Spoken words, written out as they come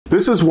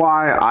This is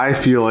why I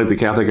feel like the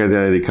Catholic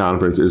Identity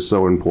Conference is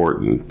so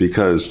important,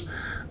 because,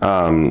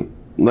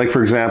 like,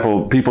 for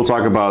example, people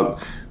talk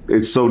about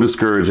it's so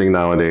discouraging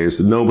nowadays.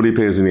 Nobody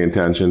pays any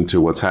attention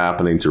to what's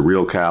happening to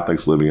real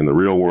Catholics living in the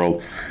real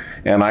world.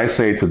 And I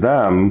say to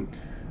them,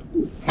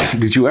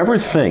 did you ever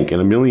think in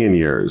a million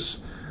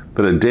years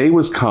that a day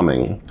was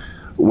coming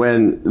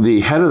when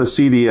the head of the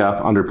CDF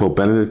under Pope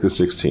Benedict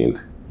XVI,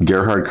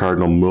 Gerhard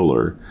Cardinal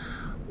Muller,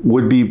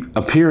 would be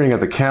appearing at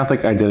the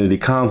Catholic Identity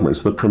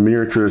Conference, the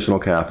premier traditional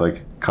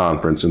Catholic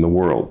conference in the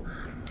world?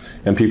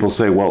 And people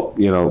say, well,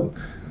 you know,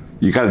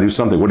 you got to do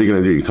something. What are you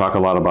going to do? You talk a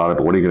lot about it,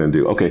 but what are you going to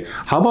do? Okay,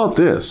 how about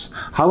this?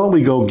 How about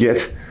we go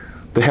get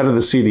the head of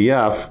the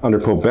CDF under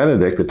Pope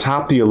Benedict, the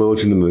top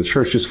theologian in the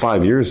church just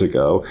 5 years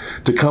ago,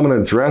 to come and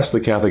address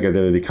the Catholic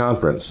Identity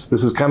Conference.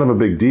 This is kind of a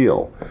big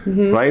deal,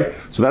 right?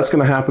 So that's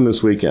going to happen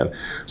this weekend.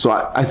 So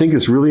I think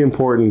it's really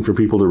important for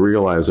people to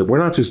realize that we're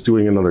not just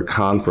doing another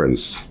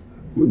conference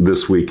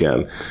this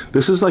weekend.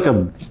 This is like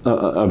a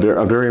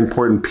very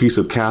important piece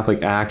of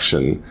Catholic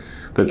action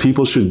that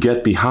people should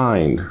get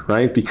behind,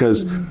 right?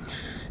 Because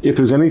if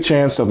there's any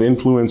chance of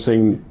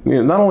influencing, you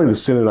know, not only the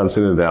Synod on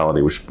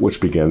Synodality, which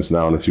begins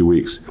now in a few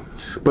weeks,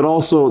 but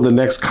also the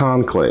next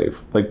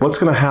conclave. Like, what's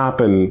going to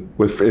happen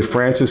if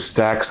Francis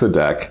stacks the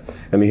deck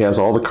and he has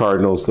all the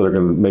cardinals that are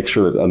going to make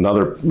sure that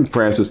another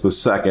Francis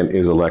II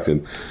is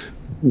elected?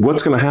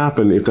 What's going to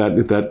happen if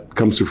that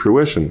comes to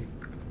fruition?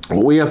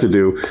 What we have to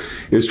do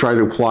is try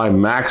to apply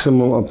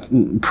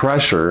maximum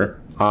pressure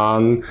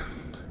on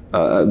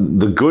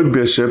the good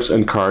bishops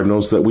and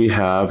cardinals that we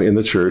have in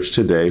the church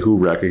today who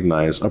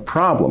recognize a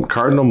problem.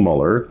 Cardinal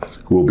Muller,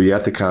 who will be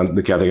at the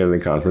Catholic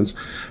Identity Conference,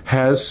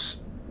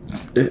 has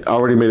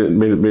already made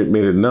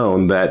it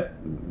known that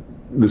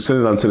the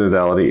Synod on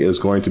Synodality is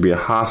going to be a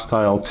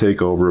hostile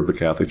takeover of the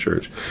Catholic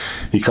Church.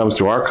 He comes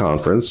to our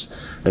conference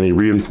and he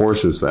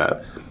reinforces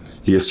that.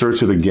 He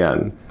asserts it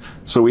again.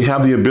 So we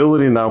have the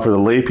ability now for the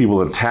lay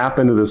people to tap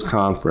into this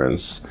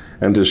conference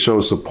and to show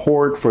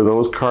support for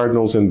those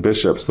cardinals and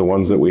bishops, the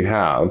ones that we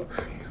have,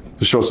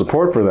 to show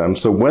support for them.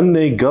 So when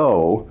they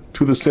go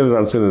to the Synod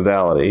on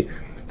Synodality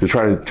to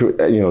try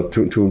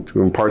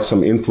to impart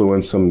some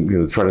influence,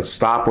 try to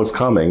stop what's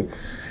coming,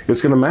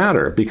 it's going to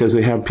matter because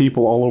they have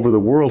people all over the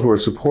world who are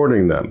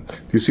supporting them.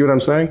 Do you see what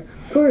I'm saying?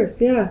 Of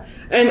course, yeah.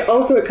 And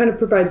also it kind of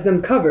provides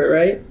them cover,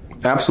 right?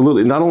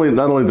 Absolutely. Not only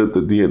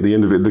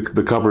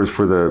the covers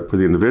for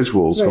the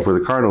individuals, right, or for the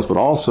cardinals, but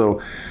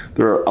also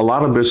there are a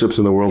lot of bishops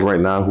in the world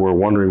right now who are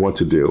wondering what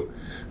to do,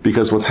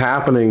 because what's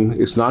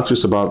happening, it's not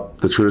just about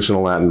the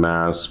traditional Latin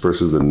Mass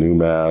versus the new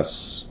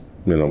Mass,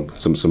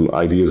 some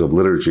ideas of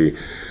liturgy.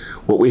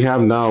 What we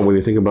have now, when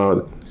you think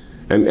about,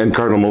 and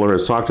Cardinal Muller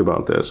has talked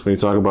about this, when you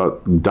talk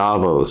about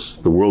Davos,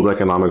 the World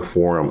Economic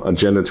Forum,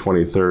 Agenda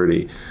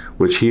 2030,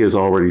 which he has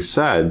already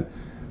said,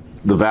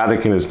 the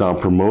Vatican is now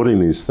promoting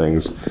these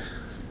things.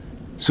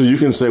 So you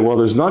can say, well,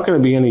 there's not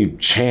going to be any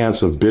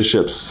chance of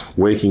bishops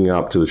waking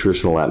up to the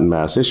traditional Latin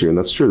Mass issue. And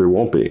that's true, there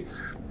won't be,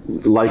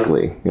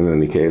 likely in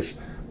any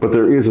case. But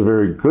there is a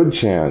very good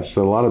chance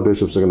that a lot of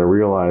bishops are going to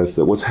realize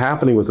that what's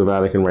happening with the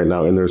Vatican right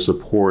now in their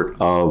support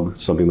of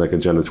something like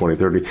Agenda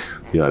 2030, the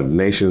United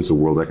Nations, the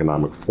World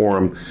Economic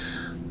Forum,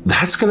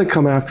 that's going to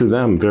come after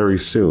them very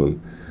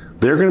soon.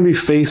 They're going to be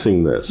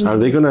facing this. Are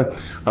they going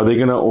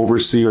to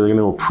oversee, or are they going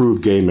to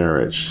approve gay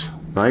marriage?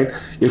 Right?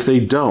 If they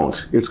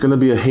don't, it's going to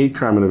be a hate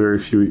crime in a very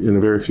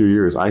few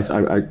years.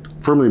 I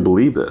firmly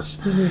believe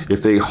this.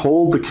 If they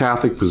hold the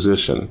Catholic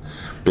position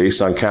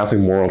based on Catholic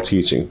moral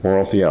teaching,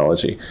 moral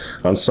theology,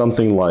 on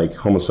something like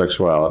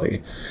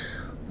homosexuality,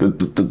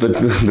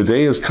 the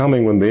day is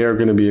coming when they are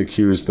going to be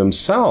accused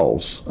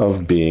themselves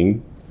of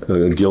being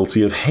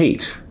guilty of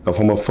hate, of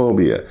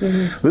homophobia.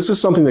 This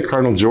is something that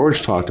Cardinal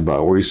George talked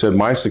about, where he said,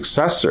 my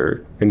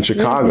successor in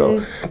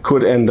Chicago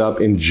could end up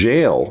in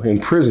jail, in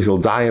prison. He'll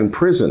die in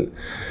prison.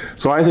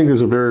 So I think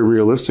there's a very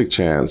realistic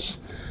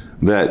chance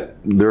that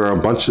there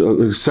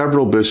are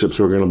several bishops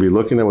who are going to be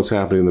looking at what's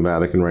happening in the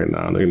Vatican right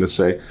now. And they're going to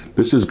say,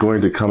 this is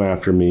going to come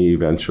after me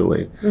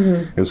eventually.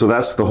 And so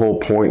that's the whole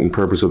point and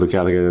purpose of the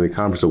Catholic Identity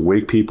Conference, to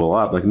wake people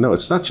up. Like, no,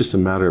 it's not just a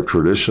matter of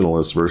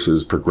traditionalists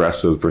versus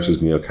progressives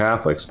versus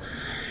neo-Catholics.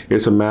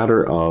 It's a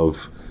matter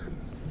of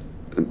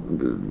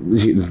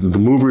the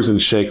movers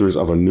and shakers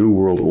of a new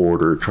world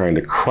order trying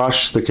to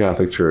crush the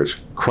Catholic Church,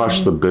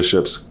 crush the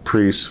bishops,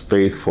 priests,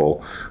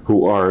 faithful,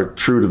 who are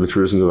true to the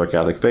traditions of our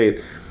Catholic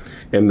faith.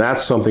 And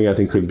that's something I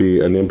think could be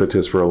an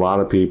impetus for a lot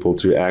of people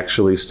to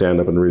actually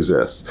stand up and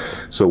resist.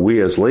 So we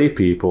as lay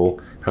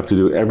people have to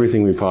do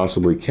everything we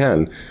possibly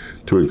can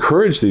to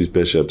encourage these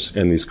bishops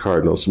and these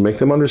cardinals, to make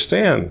them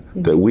understand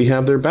that we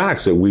have their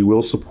backs, that we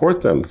will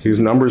support them. These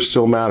numbers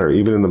still matter,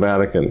 even in the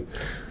Vatican.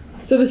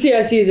 So the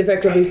CIC is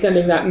effectively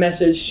sending that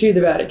message to the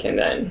Vatican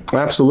then?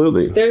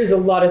 Absolutely. There's a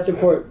lot of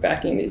support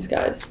backing these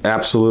guys.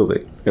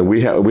 Absolutely. And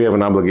we have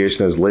an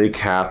obligation as lay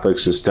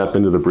Catholics to step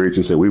into the breach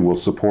and say, we will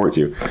support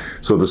you.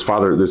 So this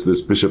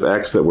Bishop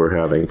X that we're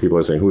having, people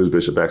are saying, who is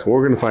Bishop X? Well,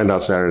 we're going to find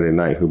out Saturday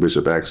night who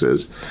Bishop X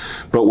is.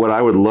 But what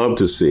I would love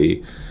to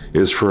see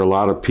is for a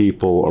lot of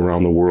people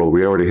around the world.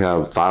 We already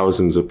have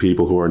thousands of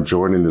people who are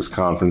joining this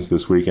conference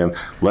this weekend.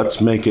 Let's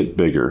make it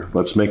bigger.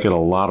 Let's make it a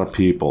lot of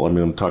people. I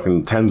mean, I'm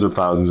talking tens of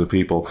thousands of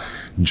people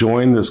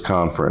join this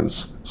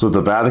conference. So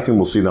the Vatican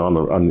will see now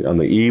on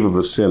the eve of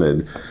the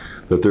synod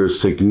that there's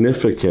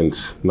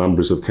significant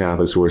numbers of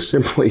Catholics who are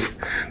simply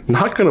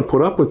not going to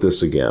put up with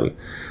this again.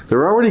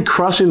 They're already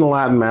crushing the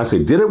Latin Mass.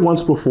 They did it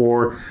once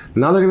before.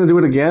 Now they're going to do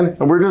it again,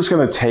 and we're just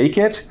going to take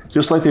it,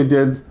 just like they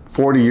did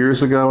 40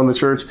 years ago in the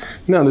church.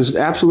 No, there's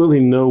absolutely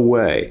no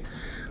way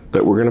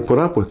that we're going to put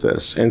up with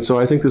this. And so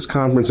I think this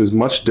conference is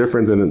much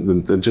different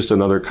than just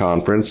another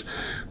conference.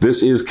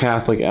 This is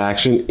Catholic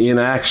action in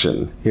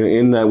action,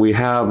 in that we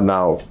have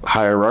now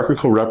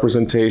hierarchical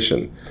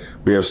representation.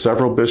 We have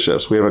several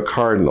bishops, we have a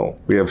cardinal,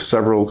 we have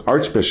several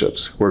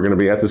archbishops who are going to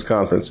be at this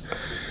conference,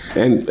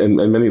 and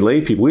many lay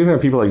people. We even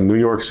have people like New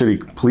York City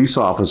police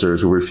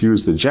officers who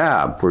refused the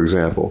jab, for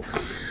example.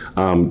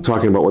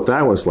 Talking about what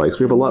that was like. So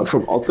we have a lot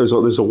from,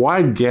 there's a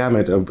wide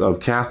gamut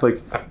of Catholic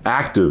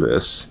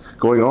activists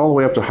going all the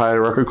way up to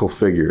hierarchical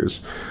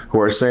figures who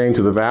are saying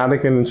to the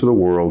Vatican and to the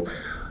world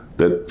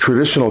that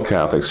traditional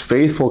Catholics,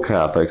 faithful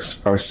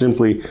Catholics, are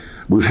simply,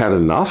 we've had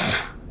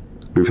enough,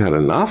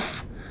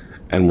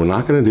 and we're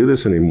not going to do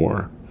this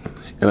anymore.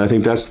 And I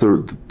think that's the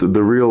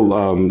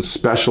real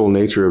special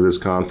nature of this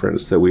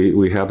conference, that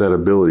we have that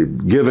ability,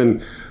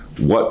 given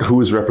who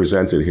is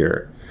represented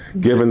here.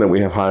 Given that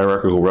we have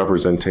hierarchical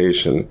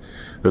representation,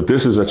 that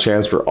this is a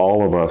chance for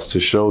all of us to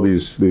show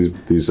these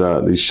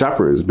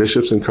shepherds,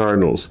 bishops and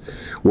cardinals,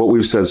 what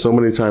we've said so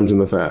many times in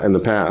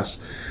the past.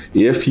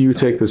 If you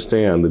take the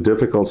stand, the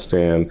difficult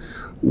stand,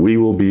 we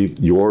will be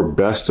your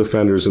best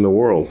defenders in the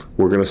world.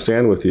 We're going to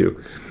stand with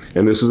you.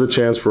 And this is a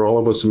chance for all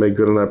of us to make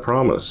good on that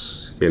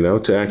promise,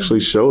 to actually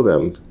show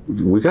them,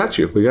 we got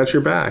you, we got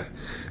your back.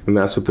 And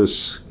that's what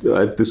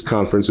this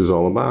conference is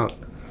all about.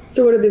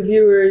 So what are the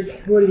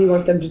viewers, what do you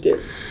want them to do?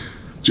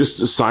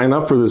 Just sign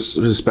up for this,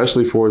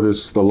 especially for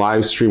the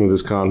live stream of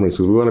this conference,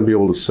 because we want to be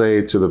able to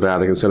say to the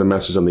Vatican, send a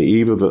message on the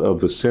eve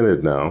of the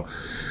synod now,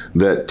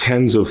 that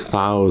tens of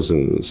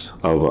thousands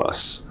of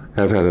us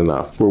have had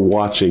enough. We're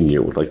watching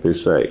you, like they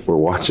say. We're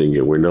watching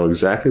you. We know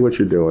exactly what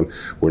you're doing.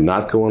 We're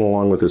not going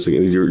along with this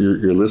again.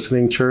 Your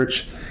listening,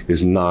 church,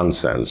 is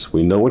nonsense.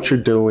 We know what you're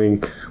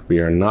doing. We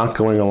are not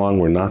going along.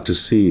 We're not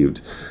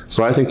deceived.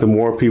 So I think the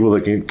more people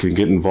that can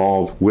get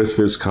involved with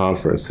this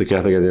conference, the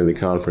Catholic Identity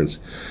Conference,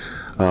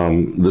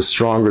 the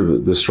stronger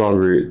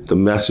the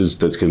message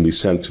that can be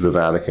sent to the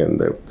Vatican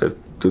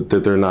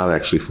that they're not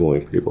actually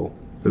fooling people.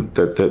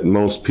 That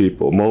most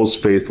people,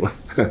 most faithful,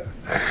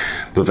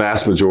 the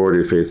vast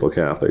majority of faithful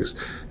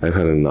Catholics have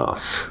had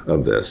enough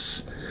of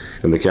this.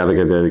 And the Catholic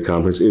Identity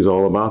Conference is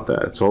all about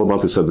that. It's all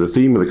about this. The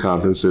theme of the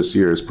conference this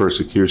year is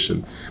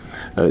persecution,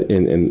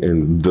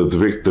 and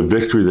the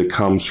victory that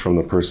comes from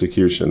the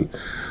persecution.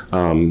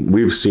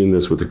 We've seen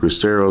this with the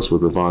Cristeros,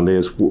 with the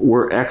Vendeans.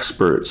 We're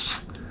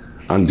experts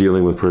on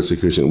dealing with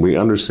persecution. We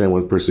understand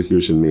what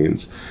persecution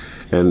means.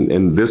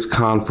 And this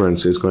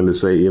conference is going to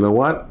say, you know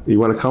what? You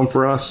want to come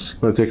for us?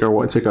 You want to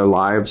take our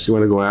lives? You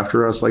want to go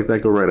after us like that?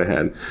 Go right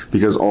ahead.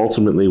 Because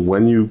ultimately,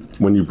 when you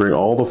bring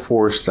all the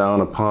force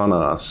down upon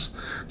us,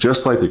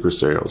 just like the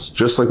Cristeros,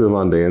 just like the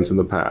Vendeans in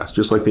the past,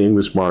 just like the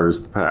English martyrs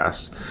in the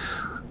past,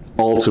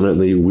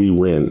 ultimately we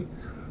win.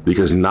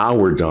 Because now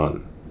we're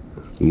done.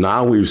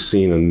 Now we've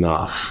seen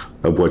enough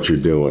of what you're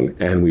doing,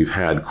 and we've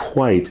had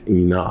quite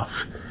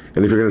enough.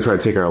 And if you're going to try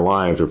to take our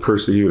lives or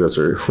persecute us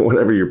or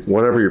whatever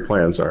your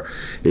plans are,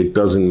 it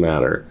doesn't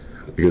matter,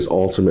 because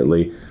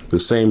ultimately the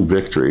same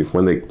victory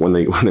when they went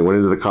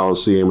into the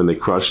Colosseum and they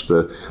crushed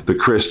the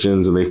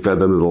Christians and they fed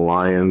them to the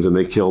lions and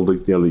they killed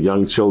the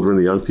young children,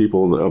 the young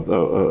people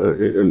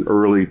in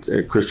early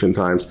Christian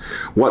times.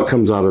 What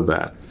comes out of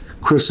that?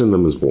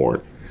 Christendom is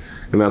born,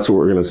 and that's what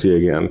we're going to see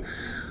again.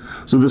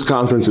 So this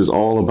conference is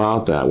all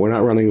about that. We're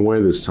not running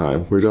away this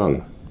time. We're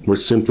done. We're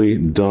simply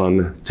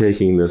done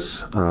taking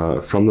this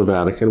from the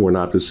Vatican. We're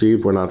not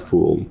deceived. We're not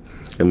fooled.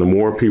 And the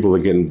more people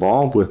that get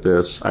involved with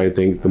this, I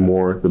think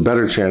the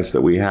better chance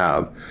that we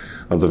have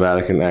of the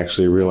Vatican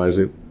actually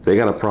realizing they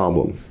got a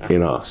problem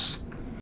in us.